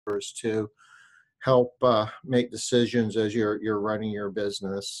to help make decisions as you're running your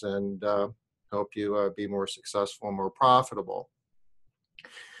business and help you be more successful and more profitable.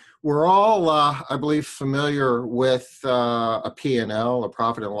 We're all, I believe, familiar with a P&L, a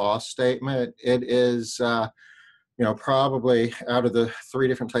profit and loss statement. It is, probably out of the three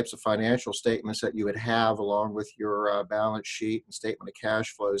different types of financial statements that you would have along with your balance sheet and statement of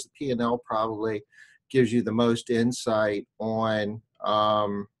cash flows, the P&L probably gives you the most insight on,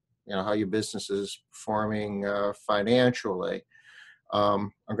 how your business is performing financially.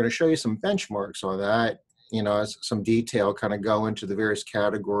 I'm going to show you some benchmarks on that, as some detail kind of go into the various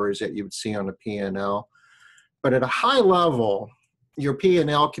categories that you would see on a P&L. But at a high level, your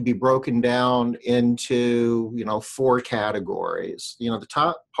P&L can be broken down into, four categories. The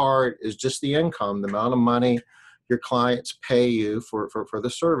top part is just the income, the amount of money your clients pay you for the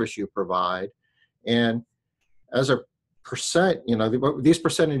service you provide. And as a percent, these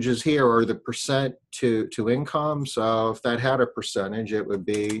percentages here are the percent to income. So if that had a percentage, it would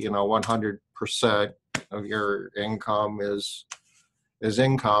be, 100% of your income is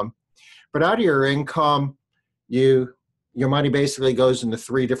income. But out of your income, your money basically goes into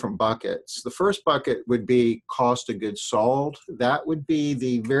three different buckets. The first bucket would be cost of goods sold. That would be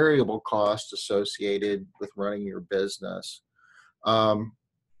the variable cost associated with running your business.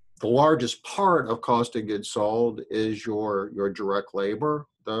 The largest part of cost of goods sold is your direct labor,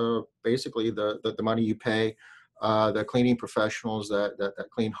 basically the money you pay the cleaning professionals that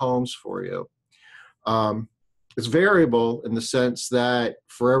clean homes for you. It's variable in the sense that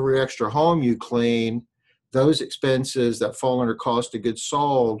for every extra home you clean, those expenses that fall under cost of goods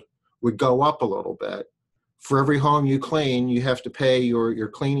sold would go up a little bit. For every home you clean, you have to pay your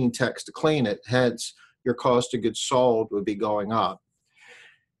cleaning techs to clean it. Hence, your cost of goods sold would be going up.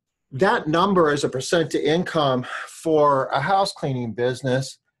 That number as a percent to income for a house cleaning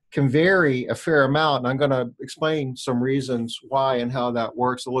business can vary a fair amount. And I'm going to explain some reasons why and how that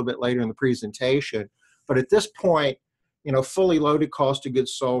works a little bit later in the presentation. But at this point, fully loaded cost of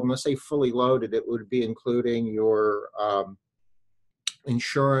goods sold, when I say fully loaded, it would be including your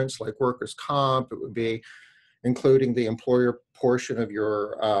insurance like workers' comp. It would be including the employer portion of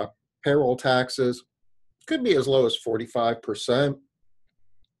your payroll taxes. Could be as low as 45%.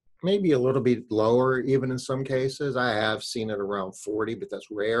 Maybe a little bit lower even in some cases. I have seen it around 40, but that's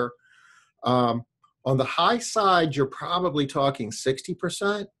rare. On the high side, you're probably talking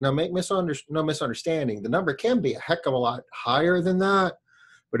 60%. Now, make no misunderstanding. The number can be a heck of a lot higher than that,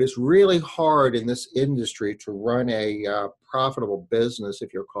 but it's really hard in this industry to run a profitable business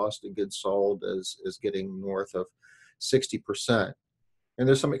if your cost of goods sold is getting north of 60%. And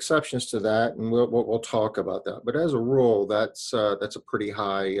there's some exceptions to that, and we'll talk about that. But as a rule, that's a pretty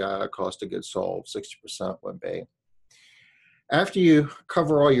high cost of goods sold. 60% would be. After you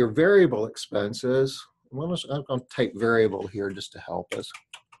cover all your variable expenses, I'm going to type variable here just to help us.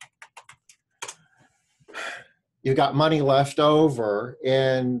 You've got money left over,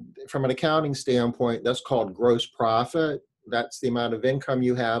 and from an accounting standpoint, that's called gross profit. That's the amount of income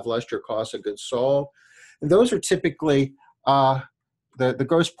you have less your cost of goods sold. And those are typically the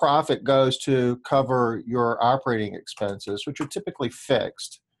gross profit goes to cover your operating expenses, which are typically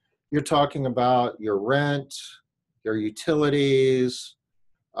fixed. You're talking about your rent, your utilities,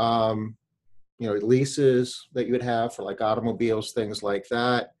 leases that you would have for like automobiles, things like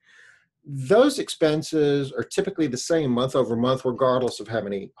that. Those expenses are typically the same month over month, regardless of how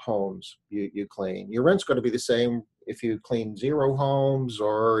many homes you clean. Your rent's going to be the same if you clean 0 homes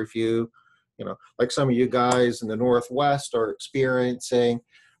or if you like some of you guys in the Northwest are experiencing,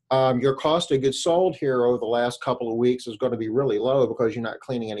 your cost of goods sold here over the last couple of weeks is going to be really low because you're not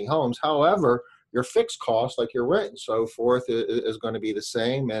cleaning any homes. However, your fixed costs, like your rent and so forth, is going to be the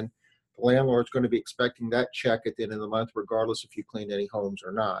same, and the landlord's going to be expecting that check at the end of the month, regardless if you cleaned any homes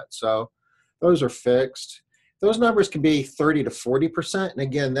or not. So those are fixed. Those numbers can be 30 to 40%, and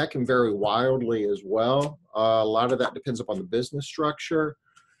again, that can vary wildly as well. A lot of that depends upon the business structure.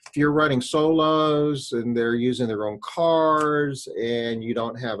 If you're running solos and they're using their own cars and you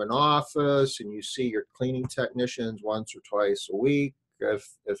don't have an office and you see your cleaning technicians once or twice a week,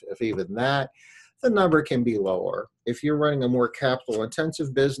 if even that, the number can be lower. If you're running a more capital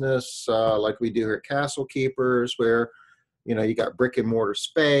intensive business, like we do here at Castle Keepers, where you got brick and mortar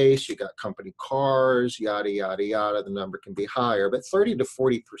space, you got company cars, yada, yada, yada, the number can be higher. But 30 to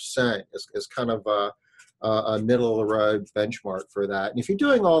 40% is kind of a middle of the road benchmark for that. And if you're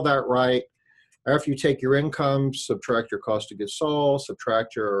doing all that right, after you take your income, subtract your cost of goods sold,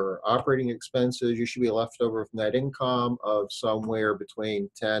 subtract your operating expenses, you should be left over with net income of somewhere between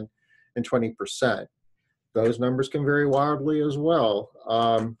 10 and 20%. those numbers can vary wildly as well.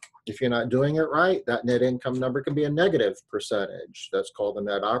 If you're not doing it right, that net income number can be a negative percentage. That's called the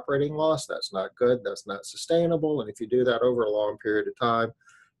net operating loss. That's not good. That's not sustainable. And if you do that over a long period of time,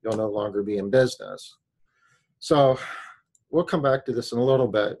 you'll no longer be in business. So we'll come back to this in a little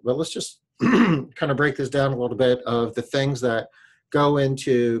bit, but let's just kind of break this down a little bit of the things that go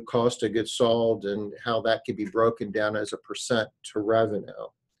into cost of goods sold and how that can be broken down as a percent to revenue.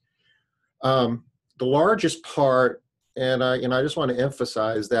 The largest part, and I just want to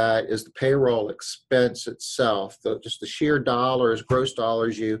emphasize that, is the payroll expense itself. Just the sheer dollars, gross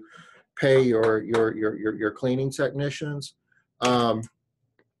dollars you pay your cleaning technicians. That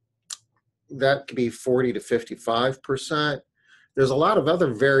could be 40 to 55%. There's a lot of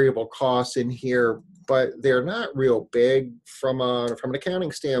other variable costs in here, but they're not real big from an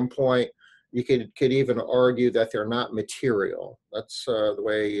accounting standpoint. You could even argue that they're not material. That's the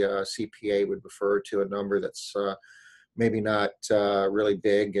way CPA would refer to a number that's maybe not really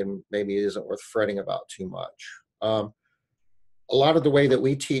big and maybe isn't worth fretting about too much. A lot of the way that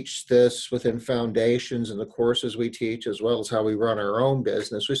we teach this within Foundations and the courses we teach, as well as how we run our own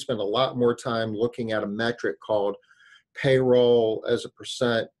business, we spend a lot more time looking at a metric called payroll as a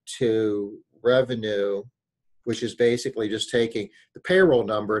percent to revenue, which is basically just taking the payroll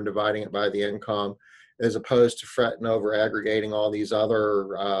number and dividing it by the income, as opposed to fretting over aggregating all these other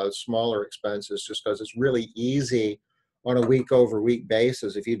smaller expenses, just because it's really easy on a week-over-week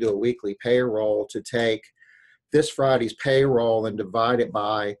basis, if you do a weekly payroll, to take this Friday's payroll and divide it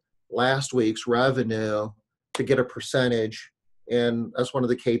by last week's revenue to get a percentage. And that's one of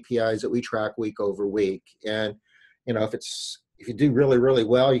the KPIs that we track week over week. And, if you do really, really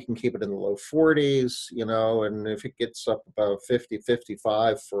well, you can keep it in the low 40s, and if it gets up about 50,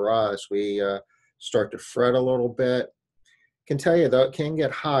 55 for us, we start to fret a little bit. Can tell you though, it can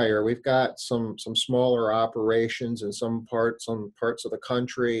get higher. We've got some smaller operations in some parts of the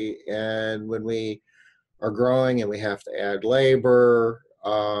country, and when we are growing and we have to add labor,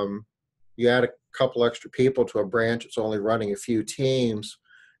 you add a couple extra people to a branch that's only running a few teams,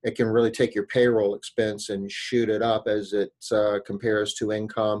 it can really take your payroll expense and shoot it up as it compares to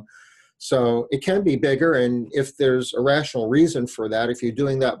income. So it can be bigger, and if there's a rational reason for that, if you're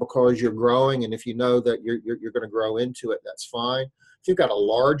doing that because you're growing and if you know that you're going to grow into it, that's fine. If you've got a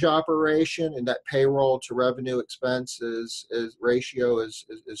large operation and that payroll to revenue expense ratio is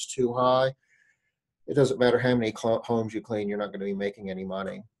too high, it doesn't matter how many homes you clean, you're not going to be making any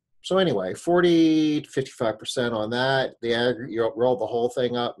money. So anyway, 40 to 55% on that. The aggregate, you roll the whole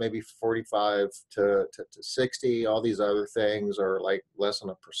thing up, maybe 45 to 60. All these other things are like less than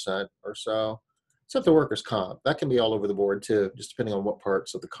 1% or so. Except the workers' comp. That can be all over the board too, just depending on what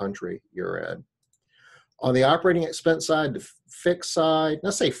parts of the country you're in. On the operating expense side, the fixed side,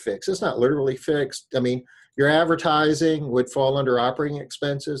 let's say fixed, it's not literally fixed. I mean, your advertising would fall under operating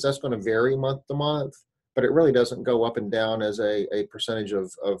expenses. That's going to vary month to month, but it really doesn't go up and down as a percentage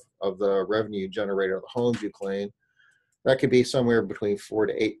of the revenue generated of the homes you clean. That could be somewhere between 4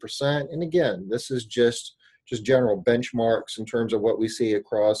 to 8%. And again, this is just general benchmarks in terms of what we see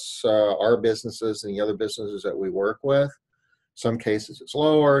across our businesses and the other businesses that we work with. Some cases it's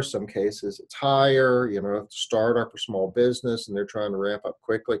lower, some cases it's higher. Startup or small business and they're trying to ramp up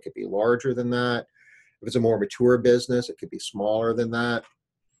quickly, it could be larger than that. If it's a more mature business, it could be smaller than that.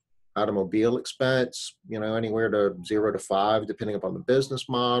 Automobile expense, anywhere to 0 to 5, depending upon the business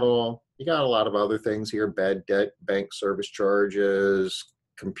model. You got a lot of other things here: bad debt, bank service charges,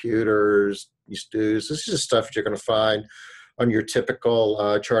 computers, dues. This is just stuff that you're going to find on your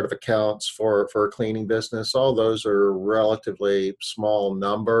typical chart of accounts for a cleaning business. All those are relatively small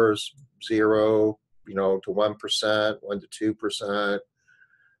numbers, 0, to 1%, 1 to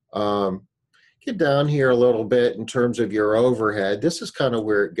 2%. Get down here a little bit in terms of your overhead. This is kind of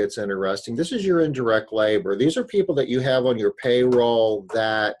where it gets interesting. This is your indirect labor. These are people that you have on your payroll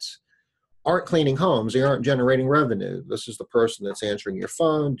that aren't cleaning homes. They aren't generating revenue. This is the person that's answering your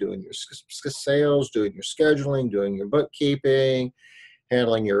phone, doing your sales, doing your scheduling, doing your bookkeeping,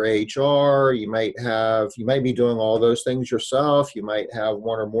 handling your HR. You might be doing all those things yourself. You might have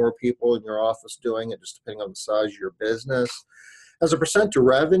one or more people in your office doing it, just depending on the size of your business. As a percent to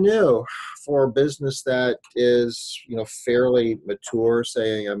revenue for a business that is, fairly mature,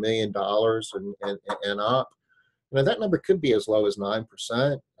 say $1 million and up, that number could be as low as 9%.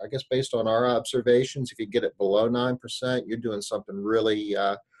 I guess based on our observations, if you get it below 9%, you're doing something really,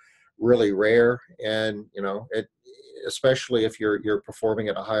 really rare. And, especially if you're performing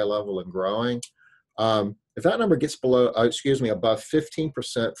at a high level and growing. If that number gets below, above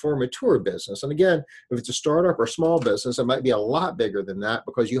 15% for a mature business, and again, if it's a startup or small business, it might be a lot bigger than that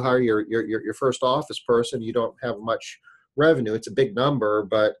because you hire your first office person, you don't have much revenue. It's a big number,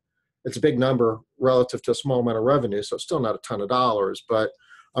 but it's a big number relative to a small amount of revenue, so it's still not a ton of dollars. But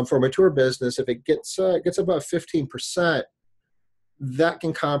for a mature business, if it gets above 15%, that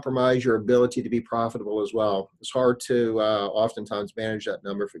can compromise your ability to be profitable as well. It's hard to oftentimes manage that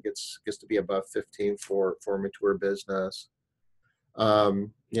number if it gets to be above 15 for a mature business.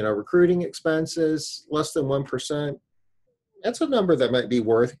 Recruiting expenses less than 1%. That's a number that might be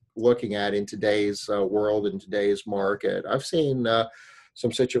worth looking at in today's world, in today's market. I've seen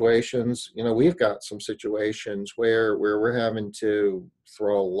some situations, we've got some situations where we're having to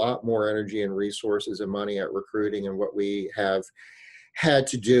throw a lot more energy and resources and money at recruiting and what we have had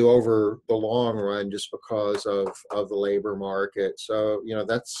to do over the long run just because of the labor market. So,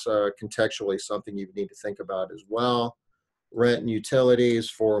 that's contextually something you need to think about as well. Rent and utilities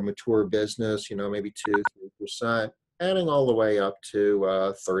for a mature business, maybe 2-3%, adding all the way up to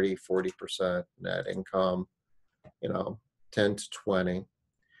 30-40% net income, 10 to 20.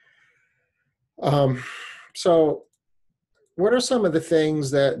 So what are some of the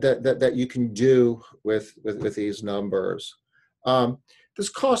things that you can do with these numbers? This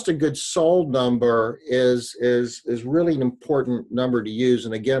cost of goods sold number is really an important number to use.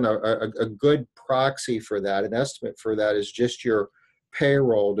 And again, a good proxy for that, an estimate for that, is just your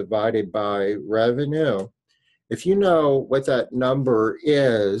payroll divided by revenue. If you know what that number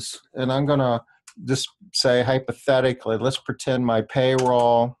is, and I'm going to just say hypothetically, let's pretend my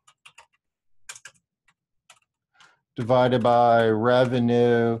payroll divided by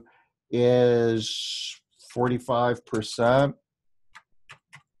revenue is 45%.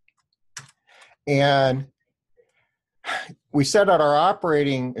 And we said that our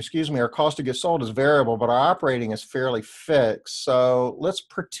cost of goods sold is variable, but our operating is fairly fixed. So let's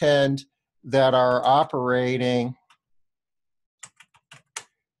pretend that our operating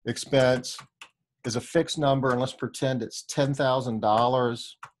expense is a fixed number, and let's pretend it's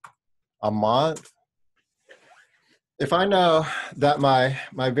 $10,000 a month. If I know that my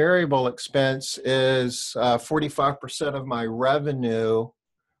variable expense is 45% of my revenue,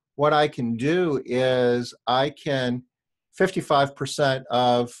 what I can do is 55%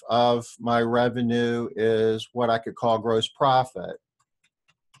 of my revenue is what I could call gross profit.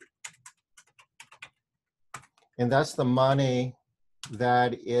 And that's the money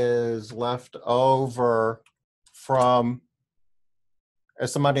that is left over from,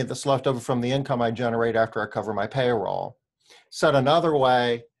 it's the money that's left over from the income I generate after I cover my payroll. Said another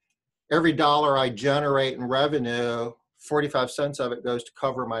way, every dollar I generate in revenue, 45 cents of it goes to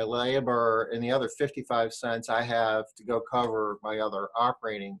cover my labor, and the other 55 cents I have to go cover my other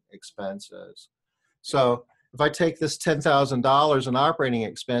operating expenses. So if I take this $10,000 in operating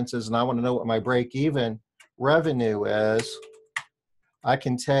expenses and I want to know what my break-even revenue is, I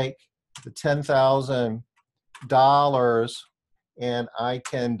can take the $10,000 and I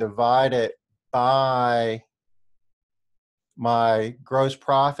can divide it by my gross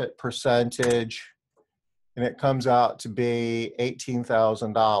profit percentage, and it comes out to be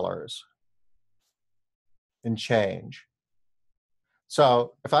 $18,000 in change.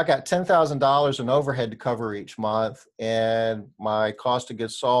 So if I got $10,000 in overhead to cover each month, and my cost of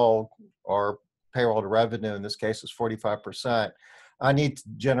goods sold, or payroll to revenue in this case, is 45%, I need to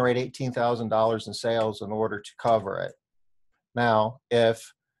generate $18,000 in sales in order to cover it. Now,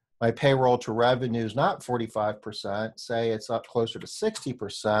 if my payroll to revenue is not 45%, say it's up closer to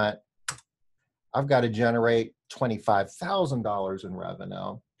 60%, I've got to generate $25,000 in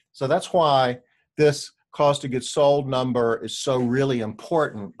revenue. So that's why this cost of goods sold number is so really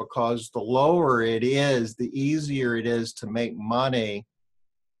important, because the lower it is, the easier it is to make money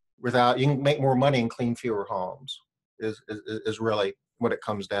you can make more money and clean fewer homes, is really what it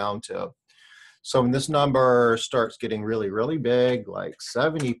comes down to. So when this number starts getting really, really big, like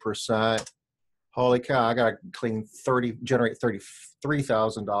 70%, holy cow, I got to generate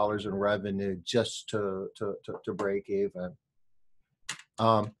 $33,000 in revenue just to break even.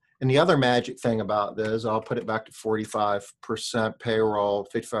 And the other magic thing about this, I'll put it back to 45% payroll,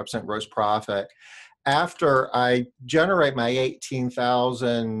 55% gross profit. After I generate my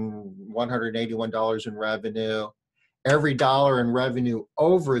 $18,181 in revenue, every dollar in revenue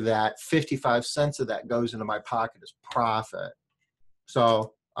over that, 55 cents of that goes into my pocket as profit.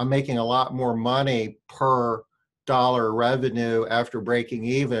 So I'm making a lot more money per dollar revenue after breaking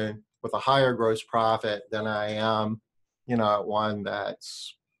even with a higher gross profit than I am, at one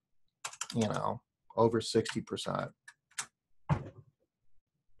that's, over 60%.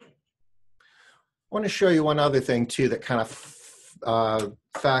 want to show you one other thing too that kind of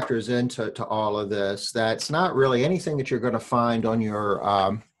factors into all of this. That's not really anything that you're going to find on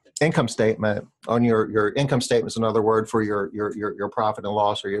your income statement. On your income statement is another word for your profit and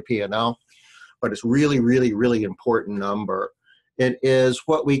loss or your P&L, but it's really, really, really important number. It is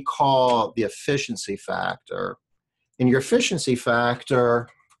what we call the efficiency factor. And your efficiency factor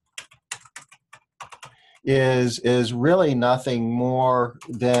is really nothing more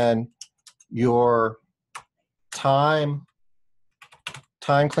than your time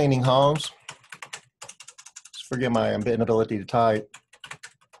cleaning homes. Forgive my inability to type.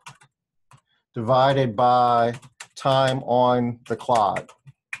 Divided by time on the clock.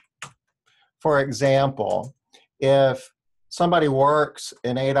 For example, if somebody works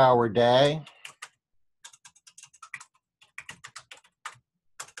an 8-hour day,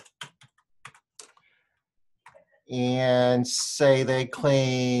 and say they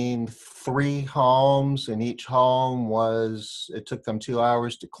cleaned 3 homes, and each home it took them 2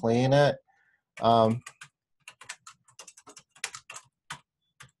 hours to clean it.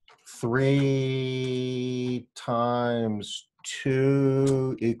 3 times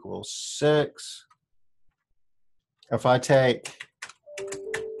 2 equals 6. If I take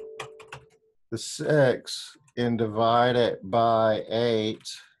the 6 and divide it by 8,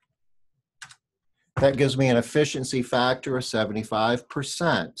 that gives me an efficiency factor of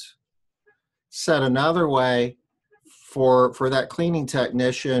 75%. Said another way, for that cleaning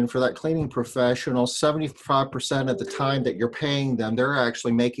technician, for that cleaning professional, 75% of the time that you're paying them, they're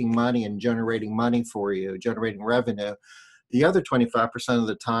actually making money and generating money for you, generating revenue. The other 25% of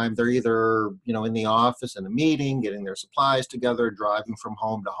the time, they're either, in the office, in a meeting, getting their supplies together, driving from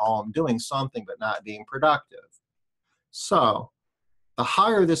home to home, doing something but not being productive. So the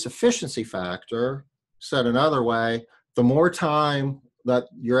higher this efficiency factor, said another way, the more time that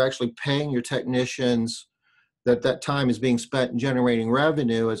you're actually paying your technicians, that time is being spent in generating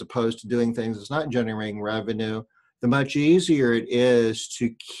revenue as opposed to doing things that's not generating revenue, the much easier it is to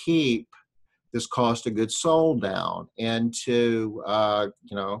keep this cost of goods sold down and to,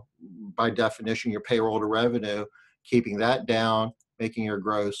 by definition, your payroll to revenue, keeping that down, making your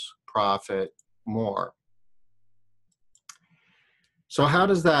gross profit more. So how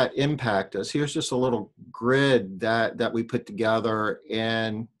does that impact us? Here's just a little grid that we put together,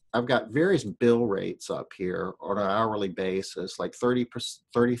 and I've got various bill rates up here on an hourly basis, like $30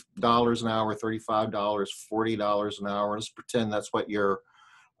 an hour, $35, $40 an hour. Let's pretend that's what you're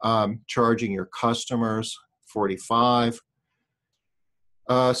charging your customers, $45.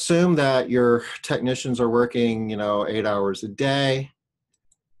 Assume that your technicians are working, 8 hours a day.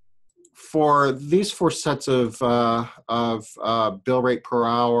 For these 4 sets of bill rate per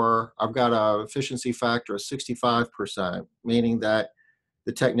hour, I've got an efficiency factor of 65%, meaning that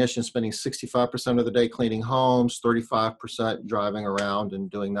the technician spending 65% of the day cleaning homes, 35% driving around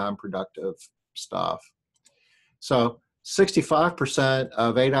and doing non-productive stuff. So 65%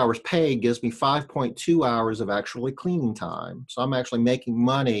 of 8 hours paid gives me 5.2 hours of actually cleaning time. So I'm actually making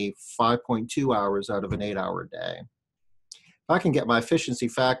money 5.2 hours out of an 8-hour day. If I can get my efficiency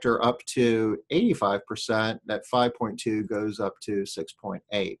factor up to 85%, that 5.2 goes up to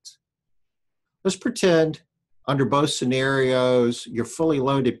 6.8. Let's pretend under both scenarios, your fully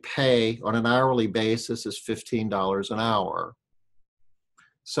loaded pay on an hourly basis is $15 an hour.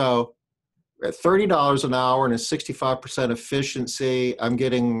 So at $30 an hour and a 65% efficiency, I'm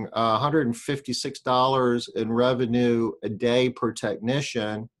getting $156 in revenue a day per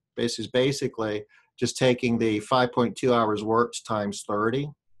technician. Basically just taking the 5.2 hours worked times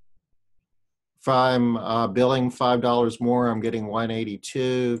 30. If I'm billing $5 more, I'm getting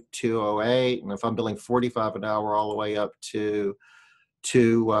 $182, $208. And if I'm billing $45 an hour all the way up to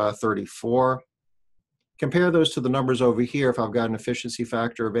 $234. Compare those to the numbers over here. If I've got an efficiency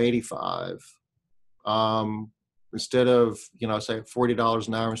factor of 85, instead of, say $40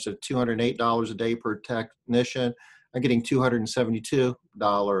 an hour, instead of $208 a day per technician, I'm getting $272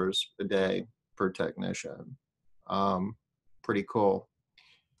 a day per technician. Pretty cool.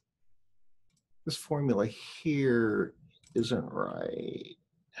 This formula here isn't right.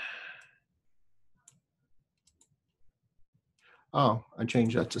 Oh, I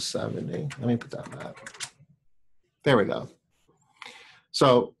changed that to 70. Let me put that back. There we go.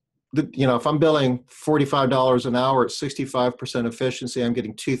 So, if I'm billing $45 an hour at 65% efficiency, I'm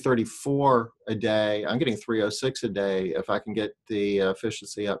getting $234 a day. I'm getting $306 a day if I can get the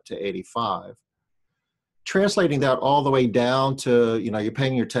efficiency up to 85. Translating that all the way down to, you're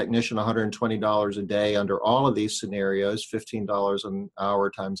paying your technician $120 a day under all of these scenarios, $15 an hour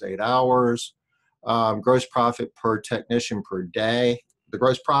times 8 hours. Gross profit per technician per day, the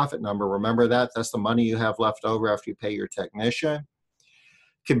gross profit number, remember that? That's the money you have left over after you pay your technician.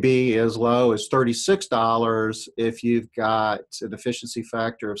 Can be as low as $36 if you've got an efficiency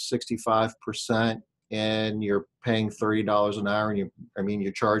factor of 65% and you're paying $30 an hour, and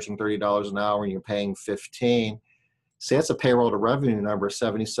you're charging $30 an hour and you're paying 15. See, that's a payroll to revenue number of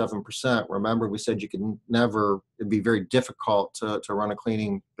 77%. Remember, we said it'd be very difficult to run a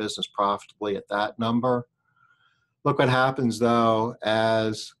cleaning business profitably at that number. Look what happens though,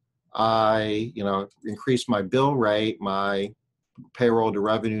 as I, increase my bill rate, my payroll to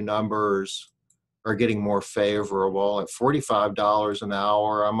revenue numbers are getting more favorable. At $45 an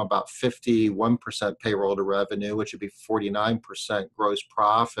hour, I'm about 51% payroll to revenue, which would be 49% gross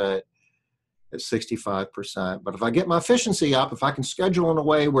profit at 65%. But if I get my efficiency up, if I can schedule in a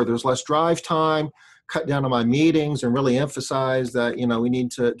way where there's less drive time, cut down on my meetings, and really emphasize that, we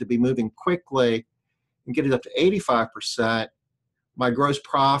need to be moving quickly and get it up to 85%, my gross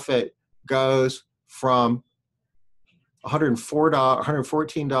profit goes from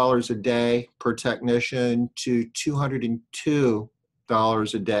 $114 a day per technician to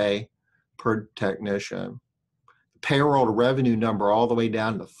 $202 a day per technician. The payroll to revenue number all the way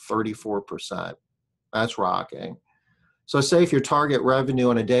down to 34%. That's rocking. So say if your target revenue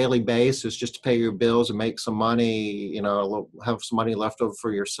on a daily basis just to pay your bills and make some money, have some money left over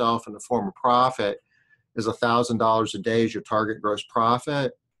for yourself in the form of profit, is $1,000 a day as your target gross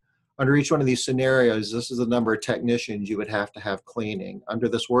profit. Under each one of these scenarios, this is the number of technicians you would have to have cleaning. Under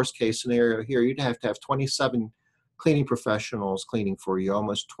this worst case scenario here, you'd have to have 27 cleaning professionals cleaning for you,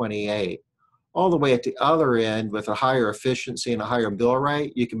 almost 28. All the way at the other end, with a higher efficiency and a higher bill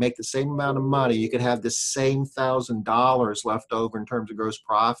rate, you can make the same amount of money. You could have the same $1,000 left over in terms of gross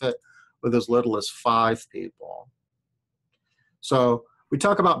profit with as little as 5 people. So we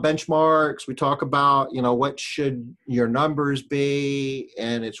talk about benchmarks, we talk about, what should your numbers be,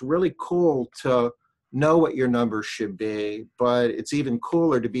 and it's really cool to know what your numbers should be, but it's even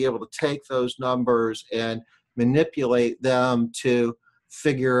cooler to be able to take those numbers and manipulate them to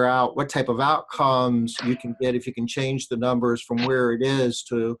figure out what type of outcomes you can get if you can change the numbers from where it is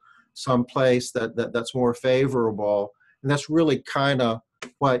to some place that's more favorable. And that's really kind of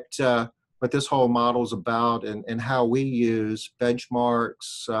what this whole model is about, and how we use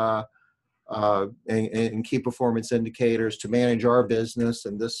benchmarks and key performance indicators to manage our business.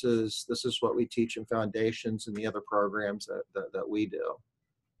 And this is what we teach in Foundations and the other programs that we do.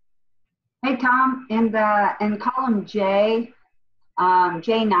 Hey, Tom, in column J,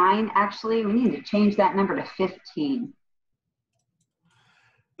 J9, actually, we need to change that number to 15.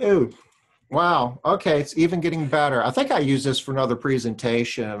 Ooh. Wow. Okay. It's even getting better. I think I used this for another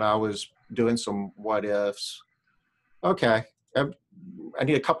presentation and I was doing some what ifs. Okay. I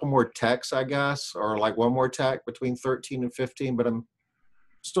need a couple more techs, I guess, or like one more tech between 13 and 15, but I'm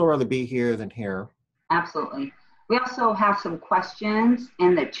still rather be here than here. Absolutely. We also have some questions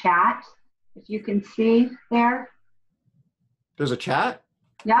in the chat, if you can see there. There's a chat?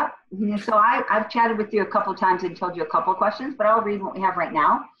 Yep. So I've chatted with you a couple times and told you a couple questions, but I'll read what we have right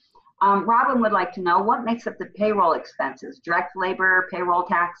now. Robin would like to know what makes up the payroll expenses, direct labor, payroll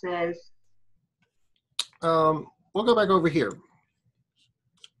taxes. We'll go back over here.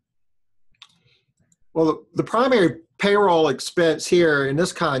 Well, the primary payroll expense here in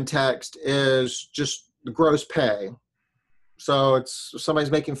this context is just the gross pay. So it's if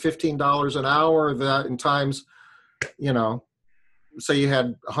somebody's making $15 an hour, that in times, say you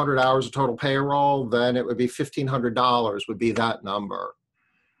had 100 hours of total payroll, then it would be $1,500 would be that number.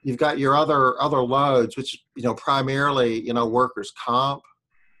 You've got your other loads, which, primarily, workers' comp.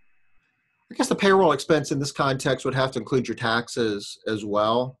 I guess the payroll expense in this context would have to include your taxes as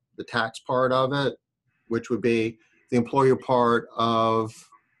well, the tax part of it, which would be the employer part of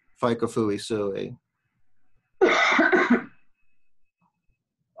FICA, FUI, SUI.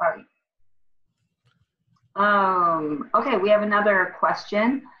 Sorry. Okay, we have another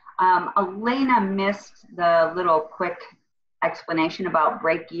question. Elena missed the little quick explanation about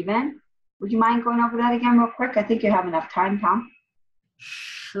break even. Would you mind going over that again real quick? I think you have enough time, Tom.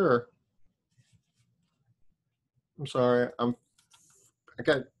 Sure. I'm sorry. I've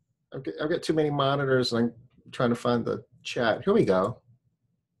got too many monitors and I'm trying to find the chat. Here we go.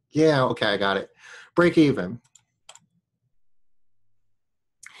 Yeah, okay, I got it. Break even.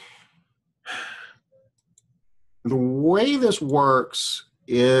 The way this works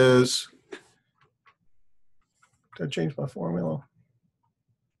is, did I change my formula?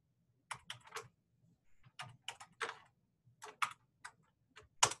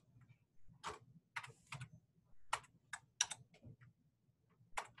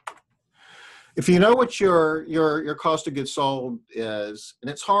 If you know what your cost of goods sold is,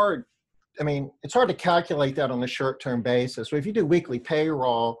 and it's hard, I mean, it's hard to calculate that on a short-term basis. But if you do weekly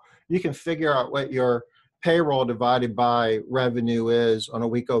payroll, you can figure out what your payroll divided by revenue is on a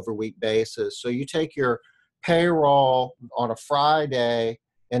week-over-week basis. So you take your payroll on a Friday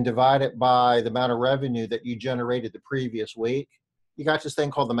and divide it by the amount of revenue that you generated the previous week. You got this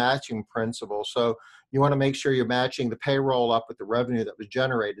thing called the matching principle. So you want to make sure you're matching the payroll up with the revenue that was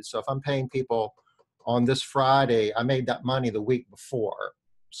generated. So if I'm paying people on this Friday, I made that money the week before.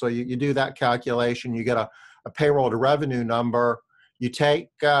 So you do that calculation, you get a payroll to revenue number. You take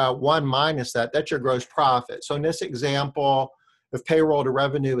 1 minus that, that's your gross profit. So in this example, if payroll to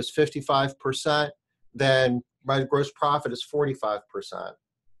revenue is 55%, then my gross profit is 45%.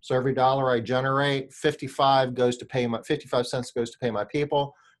 So every dollar I generate, 55 cents goes to pay my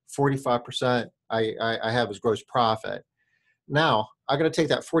people, 45% I have as gross profit. Now, I got to take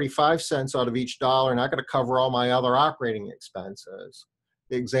that 45 cents out of each dollar, and I got to cover all my other operating expenses.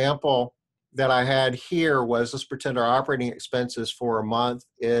 The example that I had here was, let's pretend our operating expenses for a month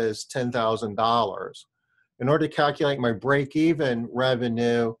is $10,000. In order to calculate my break-even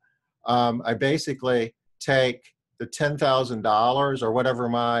revenue, I basically take the $10,000 or whatever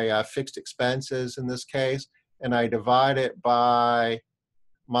my fixed expense is in this case, and I divide it by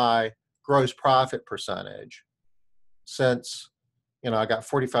my gross profit percentage. Since, I got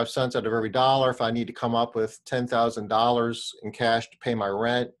 45 cents out of every dollar, if I need to come up with $10,000 in cash to pay my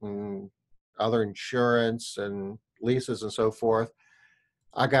rent and other insurance and leases and so forth,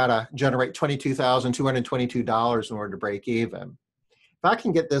 I got to generate $22,222 in order to break even. If I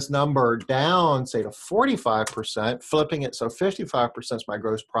can get this number down, say to 45%, flipping it so 55% is my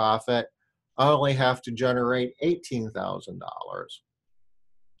gross profit, I only have to generate $18,000.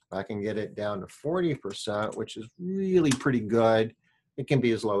 If I can get it down to 40%, which is really pretty good, it can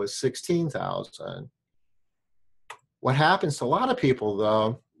be as low as $16,000. What happens to a lot of people,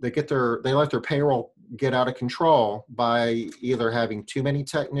 though, they let their payroll get out of control by either having too many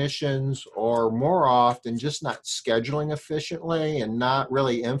technicians or more often just not scheduling efficiently and not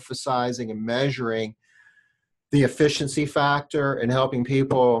really emphasizing and measuring the efficiency factor and helping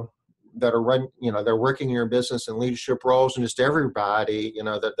people that are they're working in your business and leadership roles, and just everybody,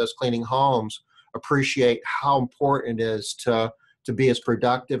 that's cleaning homes, appreciate how important it is to be as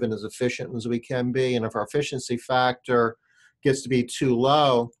productive and as efficient as we can be. And if our efficiency factor gets to be too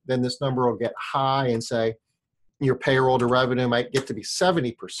low, then this number will get high and say your payroll to revenue might get to be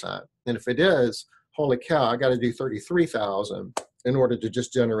 70%. And if it is, holy cow, I got to do 33,000 in order to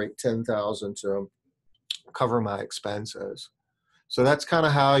just generate 10,000 to cover my expenses. So that's kind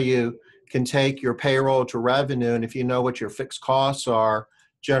of how you can take your payroll to revenue, and if you know what your fixed costs are,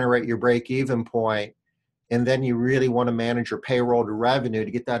 generate your break-even point. And then you really want to manage your payroll to revenue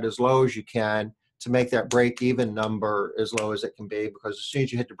to get that as low as you can, to make that break-even number as low as it can be, because as soon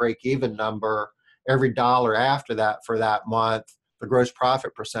as you hit the break-even number, every dollar after that for that month, the gross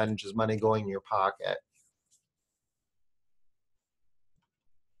profit percentage is money going in your pocket.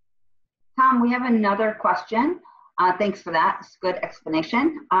 Tom, we have another question. Thanks for that. It's a good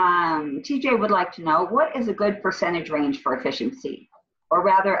explanation. TJ would like to know, what is a good percentage range for efficiency? Or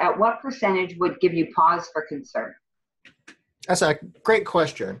rather, at what percentage would give you pause for concern? That's a great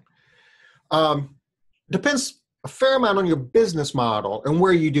question. Depends a fair amount on your business model and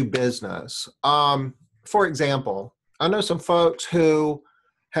where you do business. For example, I know some folks who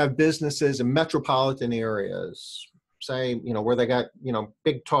have businesses in metropolitan areas, say, where they got,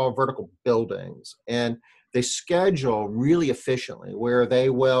 big, tall, vertical buildings, and they schedule really efficiently, where they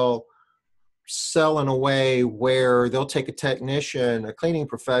will sell in a way where they'll take a technician, a cleaning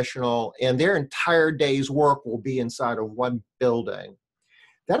professional, and their entire day's work will be inside of one building.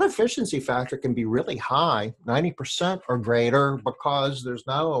 That efficiency factor can be really high, 90% or greater, because there's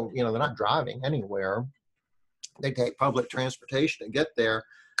no, they're not driving anywhere. They take public transportation to get there.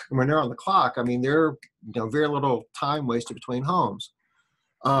 And when they're on the clock, there very little time wasted between homes.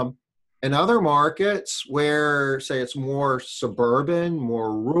 In other markets where, say, it's more suburban,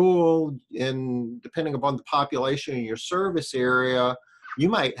 more rural, and depending upon the population in your service area, you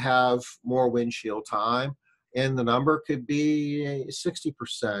might have more windshield time, and the number could be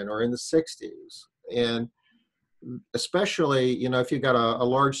 60% or in the 60s. And especially, if you've got a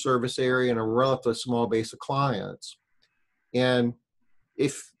large service area and a relatively small base of clients. And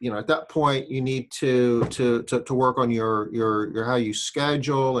if, at that point you need to work on your how you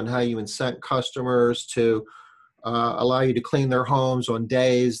schedule and how you incent customers to allow you to clean their homes on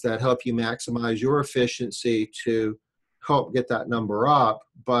days that help you maximize your efficiency to help get that number up.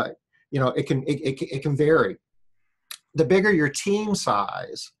 But, it can vary. The bigger your team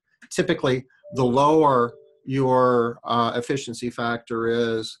size, typically the lower your efficiency factor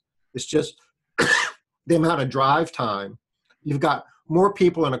is. It's just the amount of drive time. You've got more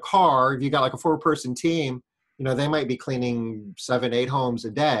people in a car. If you got like a 4-person team, they might be cleaning 7, 8 homes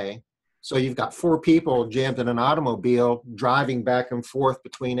a day. So you've got 4 people jammed in an automobile driving back and forth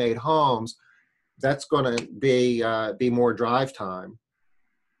between 8 homes. That's going to be more drive time.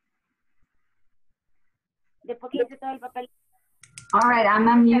 All right, I'm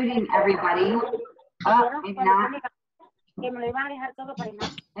unmuting everybody. Oh, maybe not. Maybe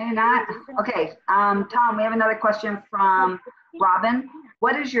not. Okay, Tom, we have another question from Robin.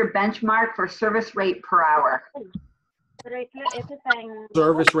 What is your benchmark for service rate per hour?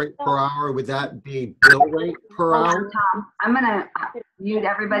 Service rate per hour, would that be bill rate per hour? Tom, I'm going to mute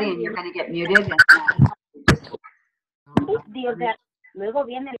everybody and you're going to get muted.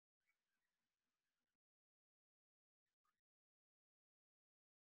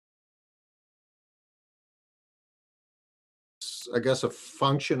 I guess a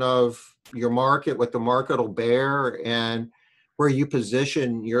function of your market, what the market will bear, and where you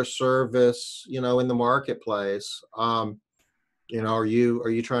position your service, in the marketplace. Are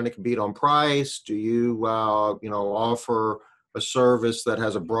you trying to compete on price? Do you, offer a service that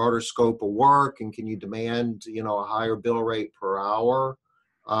has a broader scope of work, and can you demand, a higher bill rate per hour?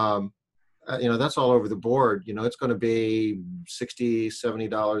 That's all over the board. It's going to be $60,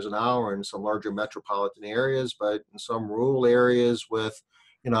 $70 an hour in some larger metropolitan areas, but in some rural areas with,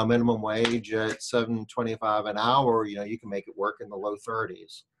 a minimum wage at $7.25 an hour, you can make it work in the low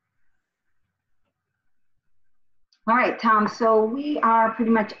 30s. All right, Tom, so we are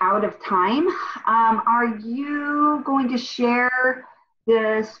pretty much out of time. Are you going to share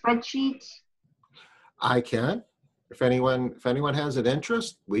the spreadsheet? I can. If anyone has an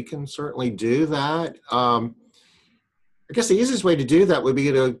interest, we can certainly do that. I guess the easiest way to do that would be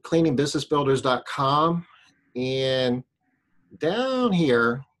to go to cleaningbusinessbuilders.com, and down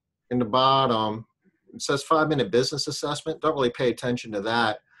here in the bottom, it says 5-minute business assessment. Don't really pay attention to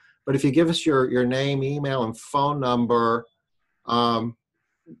that. But if you give us your name, email, and phone number,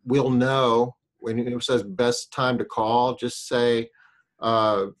 we'll know when it says best time to call. Just say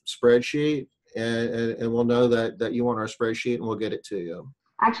spreadsheet, and we'll know that you want our spreadsheet, and we'll get it to you.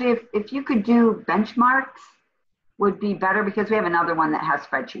 Actually, if you could do benchmarks, would be better, because we have another one that has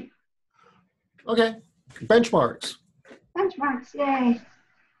spreadsheet. Okay, benchmarks. Benchmarks, yay.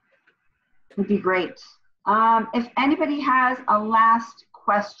 Would be great. If anybody has a last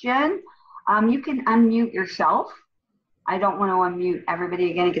question, you can unmute yourself. I don't want to unmute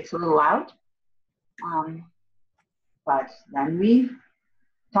everybody again. It gets a little loud. But then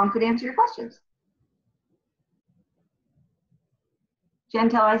Tom could answer your questions.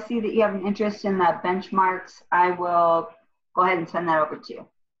 Chantel, I see that you have an interest in the benchmarks. I will go ahead and send that over to you.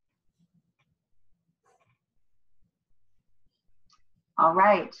 All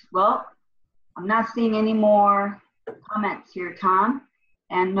right. Well, I'm not seeing any more comments here, Tom,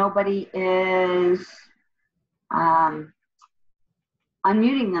 and nobody is unmuting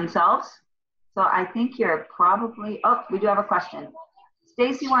themselves. So I think you're probably, oh, we do have a question.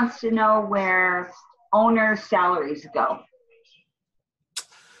 Stacy wants to know where owners' salaries go.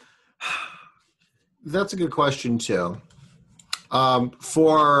 That's a good question too.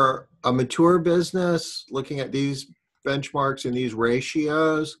 For a mature business, looking at these benchmarks and these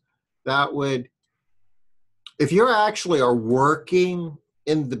ratios, that would, if you actually are working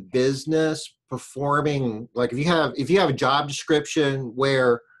in the business, performing, like if you have a job description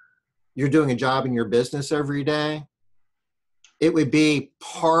where you're doing a job in your business every day, it would be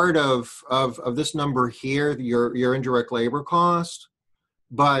part of this number here, your indirect labor cost,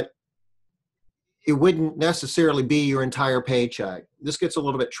 but it wouldn't necessarily be your entire paycheck. This gets a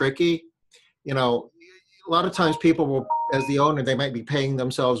little bit tricky. A lot of times people will, as the owner, they might be paying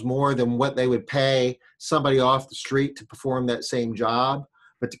themselves more than what they would pay somebody off the street to perform that same job.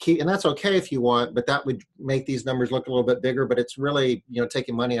 But and that's okay if you want, but that would make these numbers look a little bit bigger, but it's really,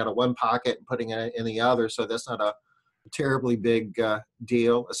 taking money out of one pocket and putting it in the other. So that's not a terribly big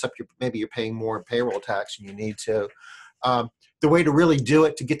deal, except maybe you're paying more payroll tax than you need to. The way to really do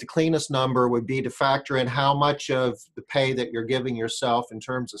it to get the cleanest number would be to factor in how much of the pay that you're giving yourself in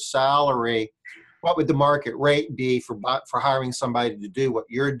terms of salary. What would the market rate be for hiring somebody to do what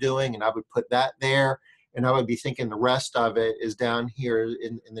you're doing? And I would put that there. And I would be thinking the rest of it is down here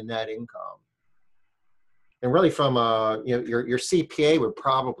in the net income. And really from your CPA would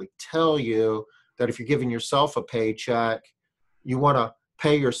probably tell you that if you're giving yourself a paycheck, you want to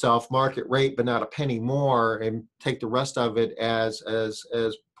pay yourself market rate, but not a penny more, and take the rest of it as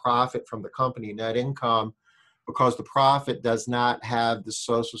profit from the company, net income. because the profit does not have the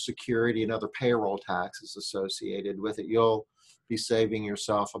Social Security and other payroll taxes associated with it. You'll be saving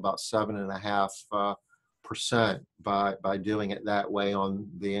yourself about 7.5% by doing it that way on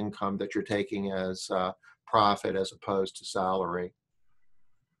the income that you're taking as profit as opposed to salary.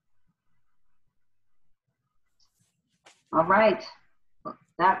 All right.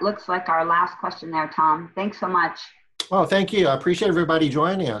 That looks like our last question there, Tom. Thanks so much. Well, thank you. I appreciate everybody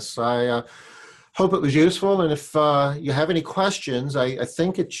joining us. I hope it was useful. And if you have any questions, I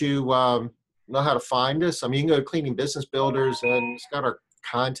think that you know how to find us. I mean, you can go to Cleaning Business Builders, and it's got our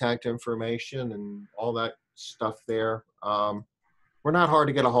contact information and all that stuff there. We're not hard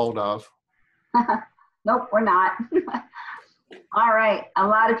to get a hold of. Nope, we're not. All right. A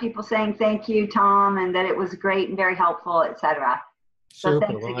lot of people saying thank you, Tom, and that it was great and very helpful, etc. So Super.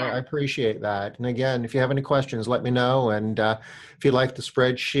 thanks Well, again. I appreciate that. And again, if you have any questions, let me know. And if you like the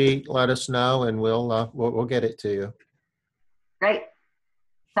spreadsheet, let us know, and we'll get it to you. Great.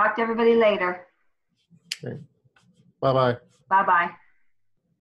 Talk to everybody later. Okay. Bye-bye. Bye-bye.